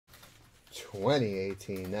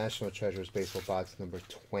2018 National Treasures Baseball Box number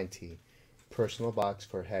 20. Personal box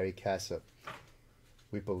for Harry Cassup.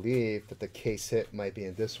 We believe that the case hit might be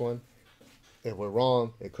in this one. If we're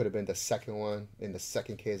wrong, it could have been the second one. In the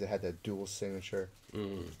second case, it had the dual signature.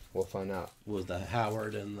 We'll find out. Was the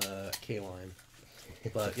Howard and the K-line.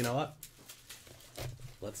 But you know what?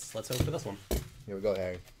 Let's hope for this one. Here we go,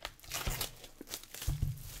 Harry.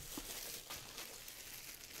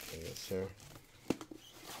 Yes, sir.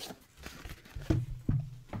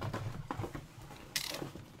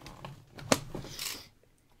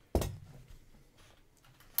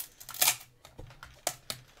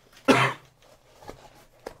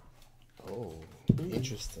 Oh,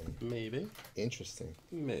 interesting. Maybe. Interesting.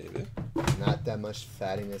 Maybe. Not that much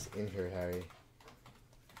fattiness in here, Harry.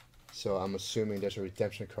 So I'm assuming there's a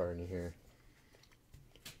redemption card in here,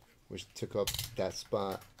 which took up that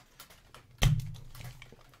spot.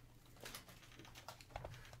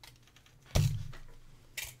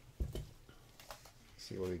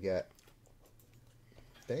 See what we get.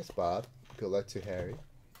 Thanks, Bob. Good luck to Harry.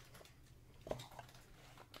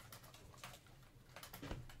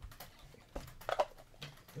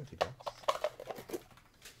 Empty box.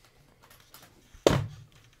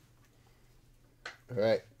 All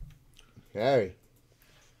right, Harry.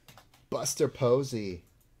 Buster Posey,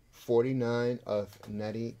 49 of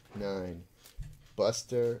 99.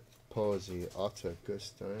 Buster Posey, off to a good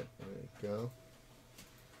start. There we go.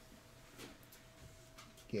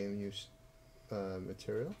 Game use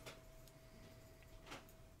material.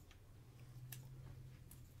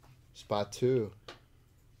 Spot 2.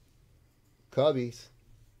 Cubbies.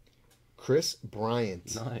 Chris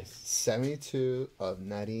Bryant. Nice. 72 of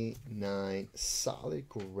 99. Solid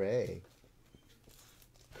gray.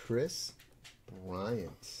 Chris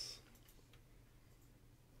Bryant.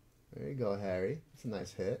 There you go, Harry. That's a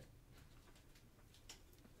nice hit.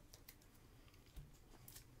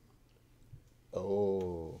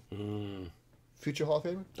 Oh. Future Hall of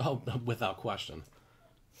Famer? Oh, without question.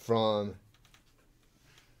 From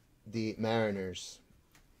the Mariners.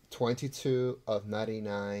 22 of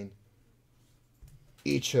 99.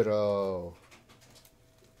 Ichiro.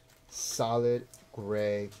 Solid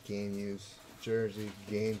gray game use jersey,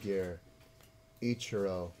 Game Gear.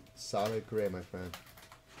 Ichiro. Solid gray, my friend.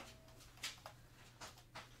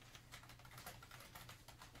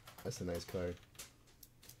 That's a nice card.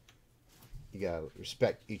 You gotta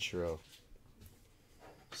respect Ichiro.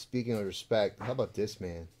 Speaking of respect, how about this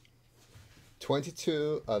man?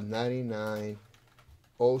 22 of 99.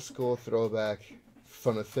 Old school throwback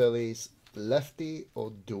from the Phillies. Lefty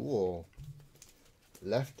O'Doul.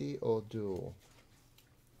 Lefty O'Doul.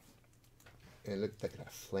 And it looked like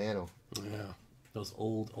that flannel. Yeah. Those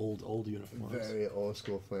old uniforms. Very old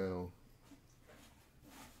school flannel.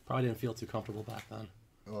 Probably didn't feel too comfortable back then.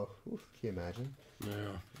 Oh, oof, can you imagine?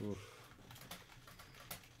 Yeah. Oof.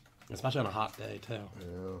 Especially on a hot day, too. I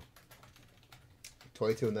know.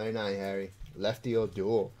 22.99, Harry. Lefty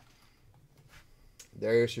O'Doul.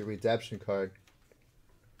 There's your redemption card.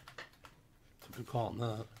 It's a good call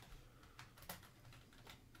on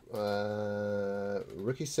that.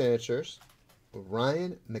 Rookie signatures.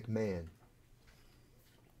 Ryan McMahon.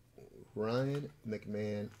 Ryan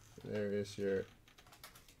McMahon. There is your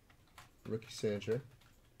rookie signature.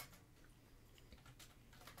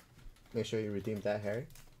 Make sure you redeem that, Harry.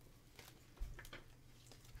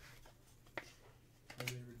 Are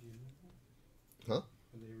they redeemable? Huh? Are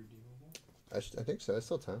they redeemable? I think so. It's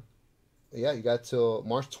still time. Yeah, you got till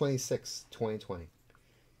March 26, 2020.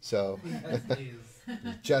 So you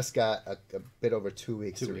just got a bit over 2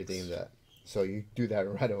 weeks to redeem that. So you do that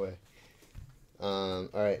right away. All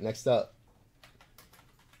right, next up.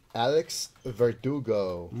 Alex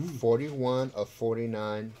Verdugo, 41 of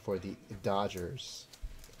 49 for the Dodgers.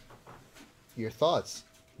 Your thoughts,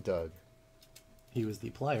 Doug? He was the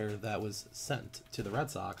player that was sent to the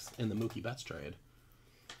Red Sox in the Mookie Betts trade.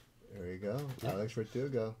 There you go. Yep. Alex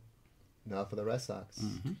Verdugo. Now for the Red Sox.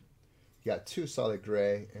 Mm-hmm. You got 2 solid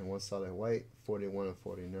gray and 1 solid white. 41 of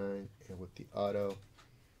 49. And with the auto.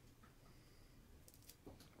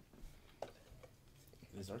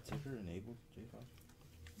 Is our ticker enabled,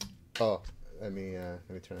 J5? Oh, let me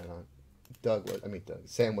turn it on. Doug,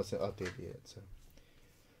 Sam wasn't updated yet, so.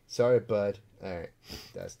 Sorry, bud. Alright,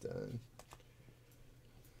 that's done.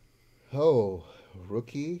 Oh,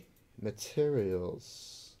 rookie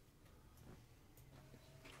materials.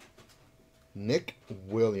 Nick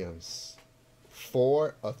Williams.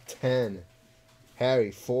 4 of 10.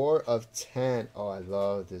 Harry, 4 of 10. Oh, I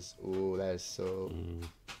love this. Ooh, that is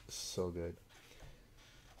so good.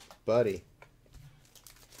 Buddy.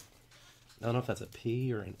 I don't know if that's a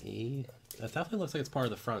P or an E. That definitely looks like it's part of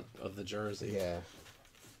the front of the jersey. Yeah.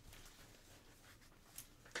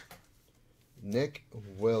 Nick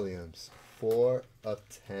Williams, 4 of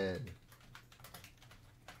 10.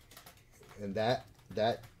 And that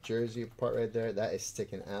jersey part right there, that is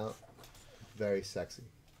sticking out. Very sexy.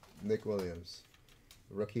 Nick Williams,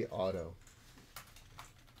 rookie auto.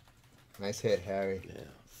 Nice hit, Harry. Yeah.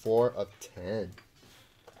 4 of 10.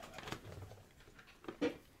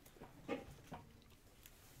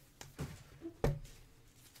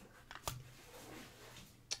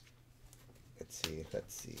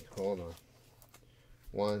 Let's see. Hold on.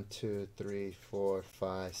 1, 2, 3, 4,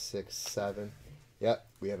 5, 6, 7. Yep,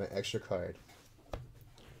 we have an extra card.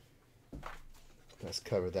 Let's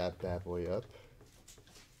cover that bad boy up.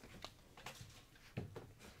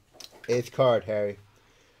 8th card, Harry.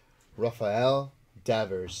 Rafael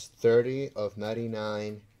Devers, 30 of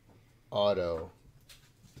 99 auto.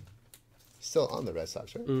 Still on the Red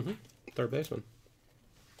Sox, right? Mm-hmm. Third baseman.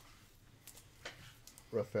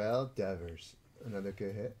 Rafael Devers, another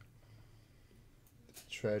good hit.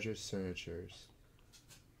 Treasure Signatures.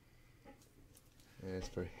 And it's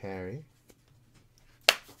for Harry.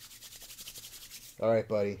 Alright,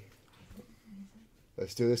 buddy.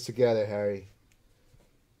 Let's do this together, Harry.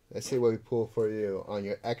 Let's see what we pull for you on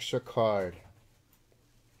your extra card.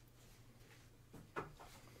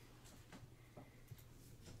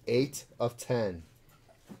 Eight of 10.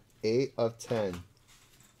 8 of 10.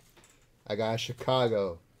 I got a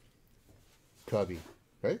Chicago Cubby,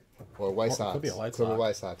 right? Or White Or it Sox. could be a White Could be Sox.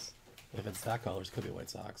 White Sox. If it's that color, it could be White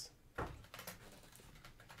Sox.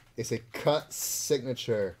 It's a cut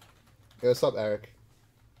signature. Hey, what's up, Eric?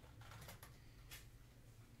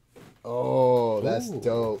 Oh, that's Ooh.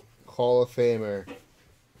 dope. Hall of Famer.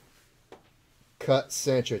 Cut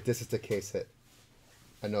signature. This is the case hit.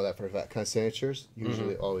 I know that for a fact. Cut signatures,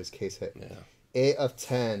 usually always case hit. Yeah. 8 of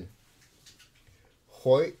 10.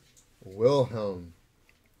 Hoyt Wilhelm.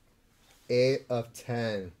 8 of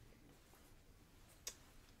 10.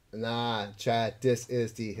 Nah, Chad, this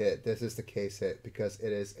is the hit. This is the case hit because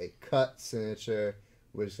it is a cut signature,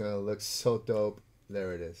 which is going to look so dope.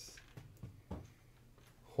 There it is.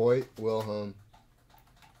 Hoyt Wilhelm.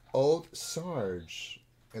 Old Sarge.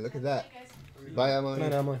 And look at that. Bye, Good night, Emily.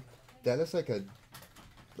 Emily. That looks like a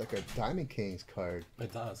Diamond Kings card,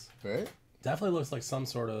 It does. right? Definitely looks like some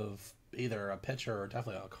sort of either a picture or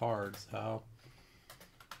definitely a card. So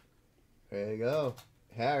There you go.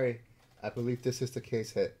 Harry, I believe this is the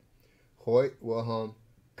case hit. Hoyt Wilhelm,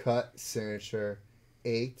 cut signature,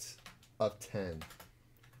 8 of 10.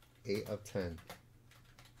 8 of 10.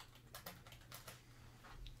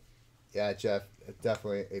 Yeah, Jeff,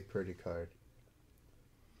 definitely a pretty card.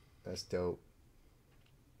 That's dope.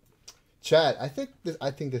 Chad, I think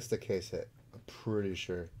this is the case hit. I'm pretty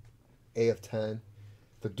sure. 8 of 10.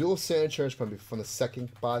 The dual signatures from the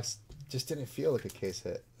second box just didn't feel like a case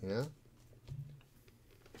hit, you know?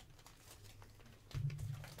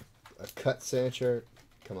 A cut signature.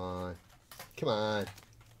 Come on. Come on.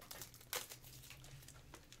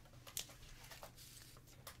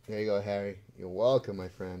 There you go, Harry. You're welcome, my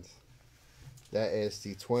friends. That is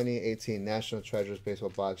the 2018 National Treasures Baseball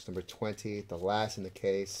Box number 20, the last in the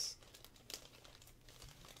case.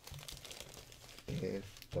 In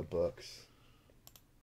the books.